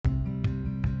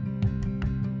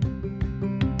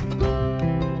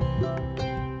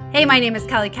Hey, my name is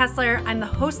Kelly Kessler. I'm the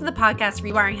host of the podcast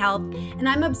Rewiring Health, and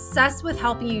I'm obsessed with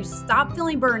helping you stop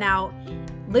feeling burnout,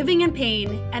 living in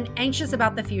pain, and anxious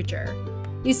about the future.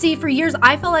 You see, for years,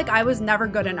 I felt like I was never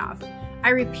good enough. I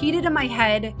repeated in my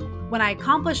head, when I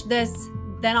accomplish this,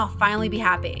 then I'll finally be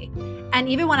happy. And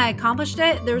even when I accomplished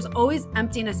it, there was always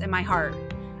emptiness in my heart.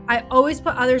 I always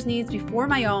put others' needs before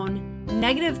my own.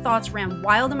 Negative thoughts ran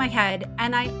wild in my head,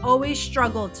 and I always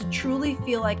struggled to truly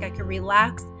feel like I could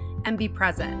relax and be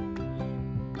present.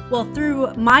 Well,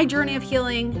 through my journey of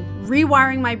healing,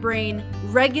 rewiring my brain,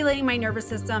 regulating my nervous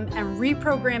system, and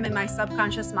reprogramming my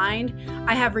subconscious mind,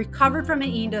 I have recovered from an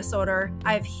eating disorder,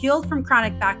 I have healed from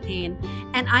chronic back pain,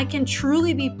 and I can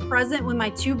truly be present with my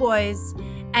two boys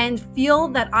and feel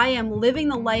that I am living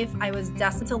the life I was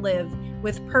destined to live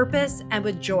with purpose and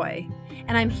with joy.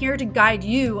 And I'm here to guide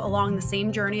you along the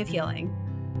same journey of healing.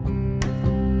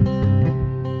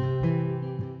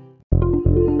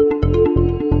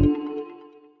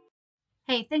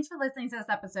 Hey, thanks for listening to this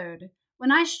episode.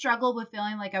 When I struggled with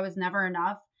feeling like I was never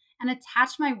enough and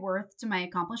attached my worth to my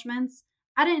accomplishments,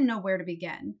 I didn't know where to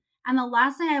begin. And the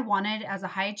last thing I wanted as a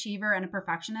high achiever and a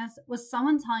perfectionist was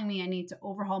someone telling me I need to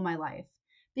overhaul my life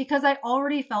because I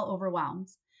already felt overwhelmed.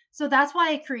 So that's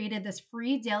why I created this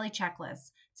free daily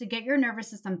checklist to get your nervous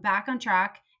system back on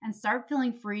track and start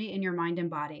feeling free in your mind and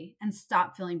body and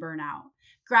stop feeling burnout.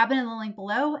 Grab it in the link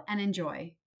below and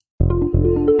enjoy.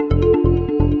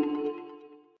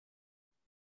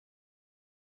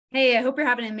 Hey, I hope you're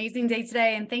having an amazing day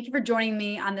today, and thank you for joining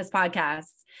me on this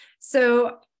podcast.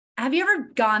 So, have you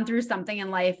ever gone through something in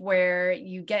life where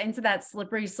you get into that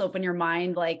slippery slope in your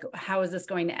mind, like, how is this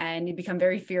going to end? You become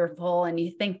very fearful and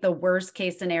you think the worst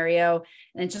case scenario,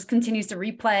 and it just continues to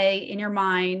replay in your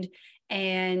mind,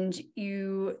 and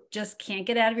you just can't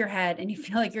get out of your head, and you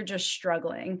feel like you're just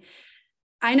struggling.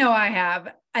 I know I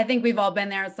have. I think we've all been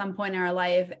there at some point in our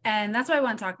life. And that's what I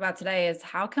want to talk about today is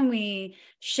how can we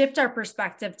shift our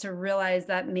perspective to realize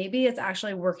that maybe it's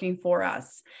actually working for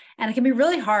us. And it can be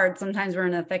really hard. Sometimes we're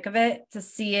in the thick of it to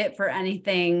see it for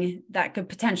anything that could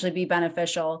potentially be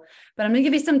beneficial. But I'm going to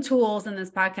give you some tools in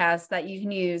this podcast that you can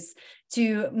use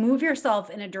to move yourself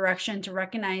in a direction to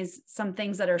recognize some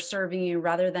things that are serving you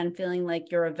rather than feeling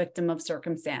like you're a victim of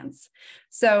circumstance.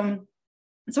 So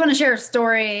I just want to share a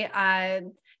story. A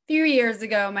few years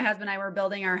ago, my husband and I were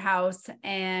building our house,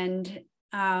 and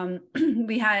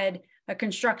we had a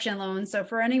construction loan. So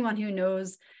for anyone who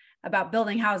knows about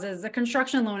building houses, the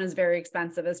construction loan is very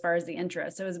expensive as far as the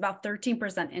interest. So it was about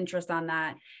 13% interest on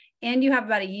that. And you have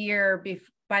about a year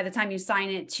by the time you sign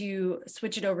it to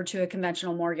switch it over to a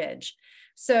conventional mortgage.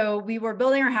 So we were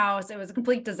building our house. It was a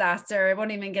complete disaster. I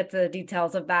won't even get to the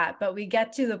details of that, but we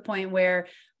get to the point where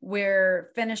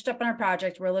we're finished up on our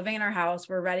project. We're living in our house.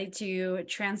 We're ready to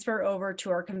transfer over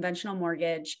to our conventional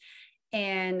mortgage.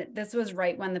 And this was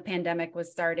right when the pandemic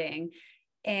was starting.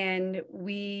 And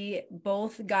we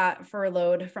both got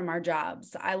furloughed from our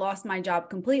jobs. I lost my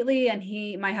job completely, and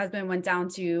my husband went down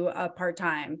to a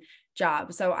part-time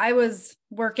job. So I was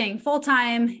working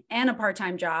full-time and a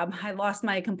part-time job. I lost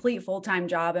my complete full-time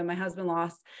job, and my husband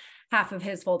lost half of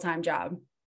his full-time job.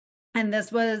 And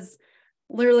this was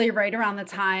literally right around the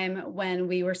time when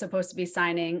we were supposed to be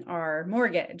signing our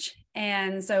mortgage.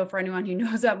 And so for anyone who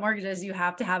knows about mortgages, you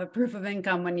have to have a proof of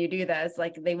income when you do this.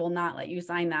 Like, they will not let you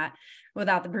sign that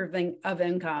without the proof of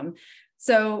income.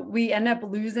 So we end up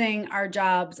losing our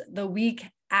jobs the week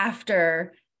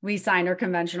after we signed our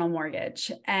conventional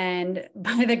mortgage. And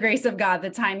by the grace of God, the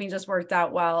timing just worked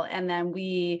out well. And then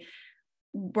we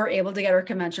were able to get our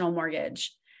conventional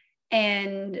mortgage.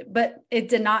 But it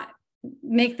did not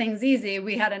make things easy.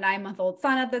 We had a 9-month-old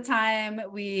son at the time.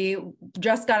 We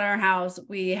just got our house.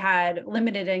 We had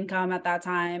limited income at that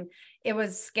time. It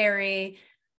was scary.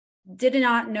 Did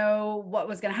not know what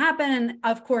was going to happen. And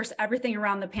of course, everything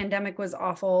around the pandemic was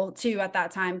awful too at that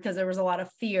time, because there was a lot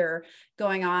of fear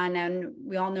going on. And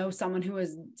we all know someone who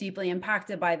was deeply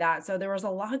impacted by that. So there was a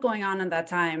lot going on at that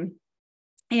time.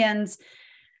 And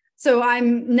so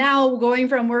I'm now going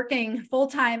from working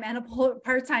full-time and a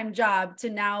part-time job to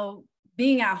now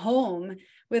being at home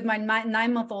with my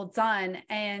 9-month-old son.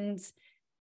 And,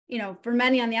 for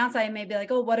many on the outside, it may be like,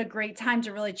 oh, what a great time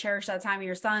to really cherish that time with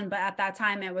your son. But at that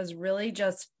time, it was really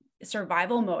just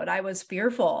survival mode. I was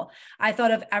fearful. I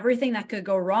thought of everything that could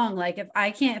go wrong. Like, if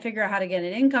I can't figure out how to get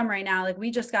an income right now, like,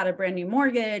 we just got a brand new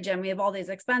mortgage and we have all these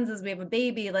expenses, we have a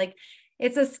baby, like,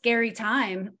 it's a scary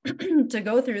time to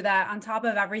go through that on top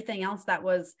of everything else that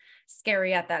was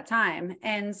scary at that time.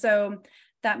 And so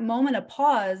that moment of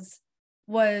pause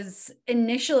was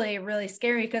initially really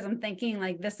scary, because I'm thinking,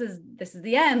 like, this is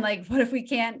the end. Like, what if we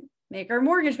can't make our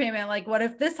mortgage payment? Like, what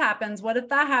if this happens? What if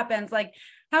that happens? Like,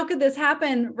 how could this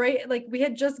happen? Right. Like we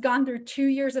had just gone through 2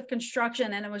 years of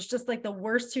construction and it was just like the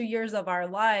worst 2 years of our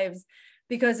lives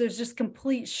because it was just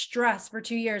complete stress for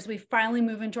 2 years. We finally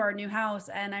moved into our new house.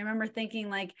 And I remember thinking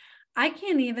like, I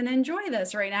can't even enjoy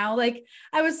this right now. Like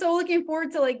I was so looking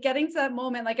forward to like getting to that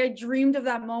moment. Like I dreamed of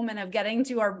that moment of getting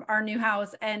to our new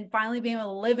house and finally being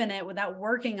able to live in it without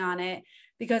working on it,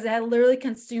 because it had literally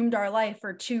consumed our life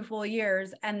for 2 full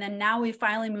years. And then now we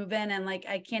finally move in and like,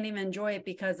 I can't even enjoy it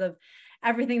because of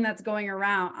everything that's going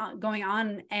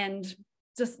on and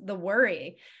just the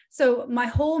worry. So my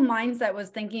whole mindset was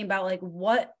thinking about like,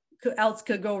 what else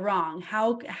could go wrong?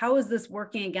 How is this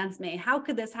working against me? How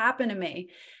could this happen to me?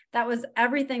 That was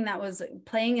everything that was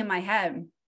playing in my head.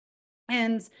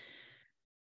 And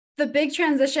the big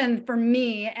transition for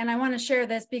me, and I want to share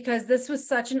this because this was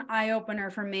such an eye-opener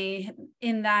for me,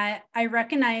 in that I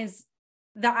recognize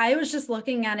that I was just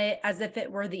looking at it as if it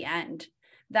were the end,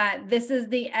 that this is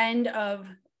the end of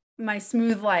my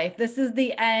smooth life. This is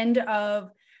the end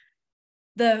of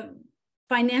the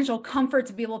financial comfort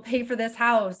to be able to pay for this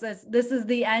house. This is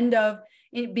the end of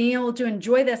being able to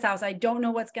enjoy this house. I don't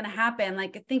know what's going to happen.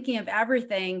 Like thinking of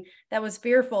everything that was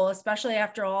fearful, especially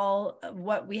after all of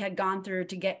what we had gone through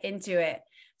to get into it.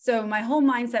 So my whole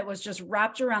mindset was just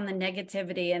wrapped around the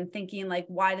negativity and thinking like,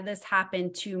 why did this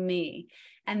happen to me?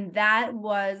 And that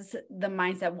was the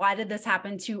mindset. Why did this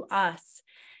happen to us?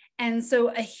 And so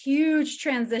a huge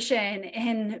transition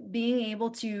in being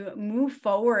able to move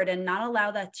forward and not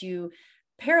allow that to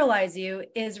paralyze you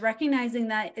is recognizing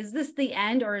that, is this the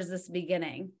end or is this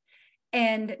beginning?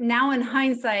 And now in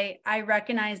hindsight, I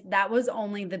recognize that was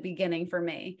only the beginning for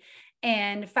me.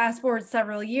 And fast forward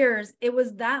several years, it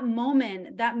was that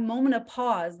moment of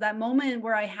pause, that moment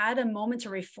where I had a moment to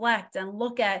reflect and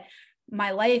look at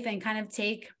my life and kind of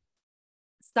take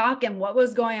stock in what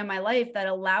was going on in my life, that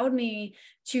allowed me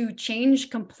to change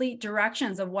complete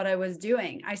directions of what I was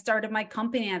doing. I started my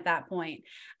company at that point.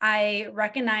 I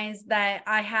recognized that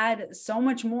I had so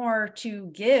much more to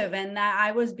give and that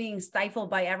I was being stifled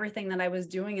by everything that I was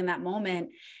doing in that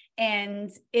moment.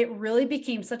 And it really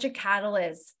became such a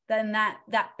catalyst. Then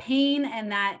that pain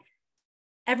and that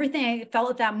everything I felt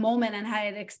at that moment and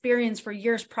had experienced for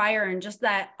years prior, and just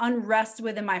that unrest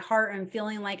within my heart and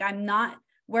feeling like I'm not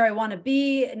where I want to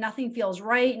be, nothing feels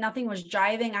right, nothing was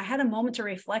jiving. I had a moment to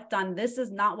reflect on, this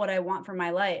is not what I want for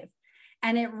my life.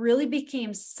 And it really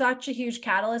became such a huge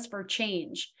catalyst for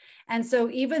change. And so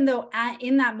even though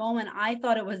in that moment, I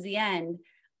thought it was the end,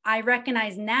 I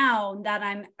recognize now that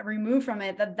I'm removed from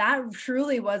it, that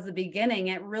truly was the beginning.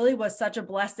 It really was such a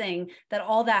blessing that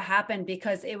all that happened,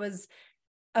 because it was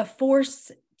a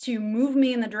force to move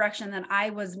me in the direction that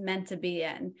I was meant to be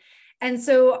in. And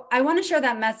so I want to share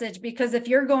that message, because if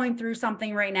you're going through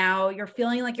something right now, you're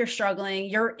feeling like you're struggling,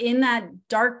 you're in that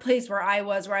dark place where I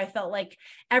was, where I felt like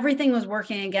everything was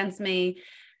working against me.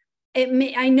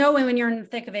 I know when you're in the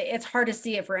thick of it, it's hard to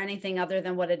see it for anything other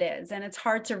than what it is. And it's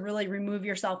hard to really remove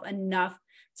yourself enough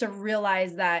to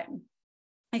realize that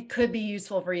it could be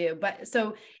useful for you. But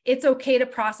so it's okay to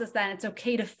process that. It's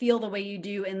okay to feel the way you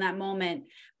do in that moment.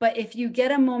 But if you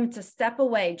get a moment to step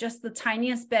away just the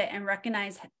tiniest bit and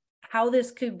recognize how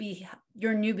this could be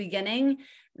your new beginning,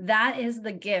 that is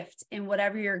the gift in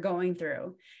whatever you're going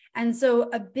through. And so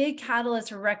a big catalyst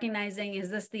for recognizing, is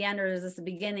this the end or is this the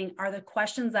beginning, are the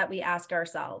questions that we ask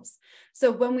ourselves.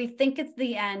 So when we think it's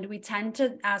the end, we tend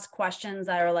to ask questions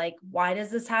that are like, why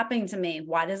does this happen to me?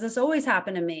 Why does this always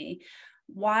happen to me?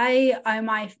 Why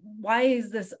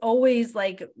is this always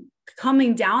like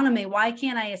coming down on me? Why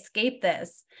can't I escape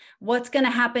this? What's going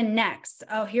to happen next?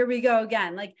 Oh, here we go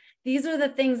again. Like, these are the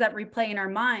things that replay in our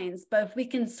minds. But if we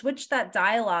can switch that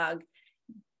dialogue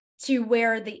to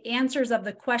where the answers of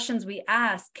the questions we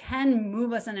ask can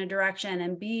move us in a direction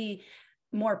and be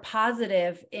more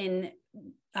positive in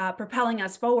propelling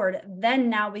us forward, then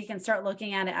now we can start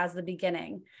looking at it as the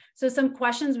beginning. So some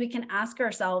questions we can ask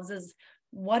ourselves is,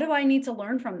 what do I need to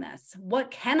learn from this?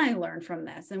 What can I learn from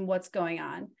this? And what's going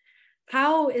on?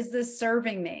 How is this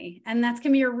serving me? And that's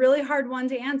going to be a really hard one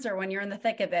to answer when you're in the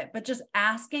thick of it, but just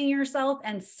asking yourself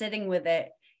and sitting with it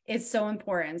is so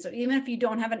important. So even if you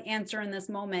don't have an answer in this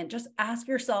moment, just ask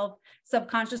yourself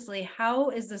subconsciously, how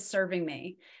is this serving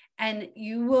me? And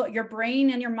your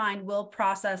brain and your mind will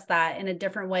process that in a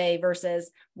different way versus,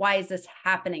 why is this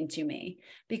happening to me?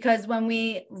 Because when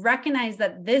we recognize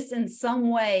that this in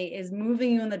some way is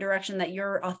moving you in the direction that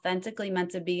you're authentically meant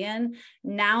to be in,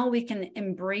 now we can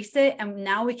embrace it. And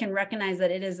now we can recognize that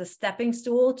it is a stepping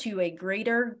stool to a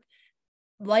greater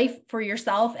life for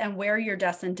yourself and where you're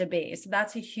destined to be. So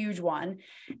that's a huge one.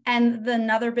 And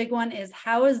another big one is,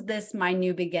 how is this my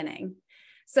new beginning?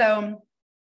 So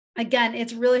Again,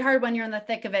 it's really hard when you're in the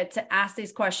thick of it to ask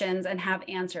these questions and have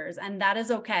answers, and that is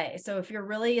okay. So if you're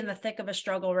really in the thick of a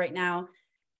struggle right now,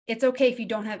 it's okay if you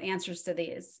don't have answers to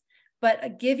these,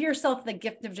 but give yourself the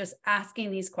gift of just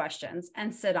asking these questions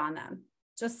and sit on them.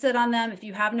 Just sit on them. If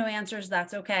you have no answers,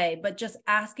 that's okay. But just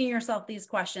asking yourself these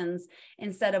questions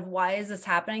instead of why is this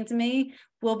happening to me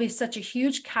will be such a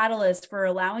huge catalyst for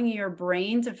allowing your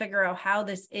brain to figure out how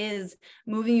this is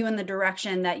moving you in the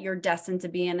direction that you're destined to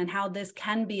be in, and how this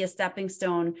can be a stepping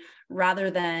stone rather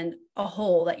than a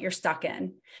hole that you're stuck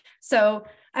in. So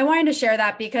I wanted to share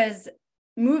that because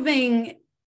moving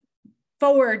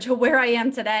forward to where I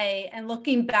am today and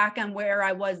looking back on where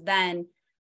I was then,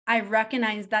 I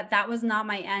recognize that that was not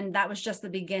my end. That was just the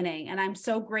beginning. And I'm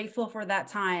so grateful for that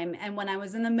time. And when I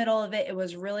was in the middle of it, it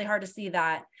was really hard to see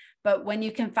that. But when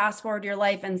you can fast forward your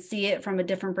life and see it from a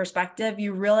different perspective,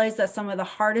 you realize that some of the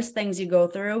hardest things you go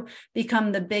through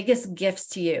become the biggest gifts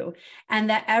to you. And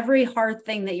that every hard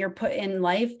thing that you're put in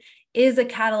life is a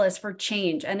catalyst for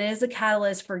change, and it is a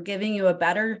catalyst for giving you a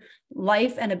better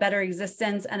life and a better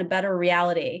existence and a better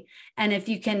reality. And if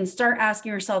you can start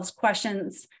asking yourselves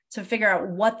questions to figure out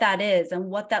what that is and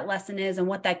what that lesson is and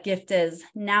what that gift is,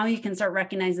 now you can start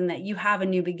recognizing that you have a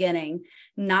new beginning,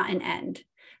 not an end.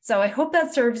 So I hope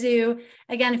that serves you.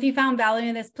 Again, if you found value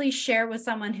in this, please share it with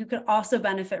someone who could also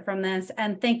benefit from this.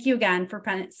 And thank you again for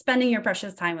spending your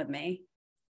precious time with me.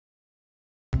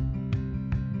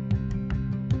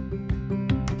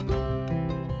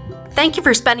 Thank you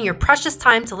for spending your precious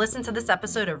time to listen to this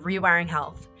episode of Rewiring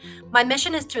Health. My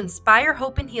mission is to inspire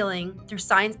hope and healing through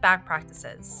science-backed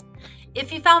practices.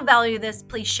 If you found value in this,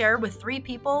 please share with 3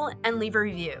 people and leave a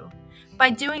review.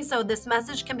 By doing so, this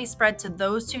message can be spread to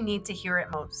those who need to hear it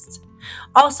most.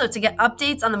 Also, to get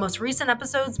updates on the most recent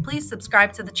episodes, please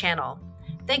subscribe to the channel.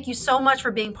 Thank you so much for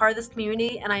being part of this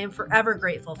community, and I am forever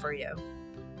grateful for you.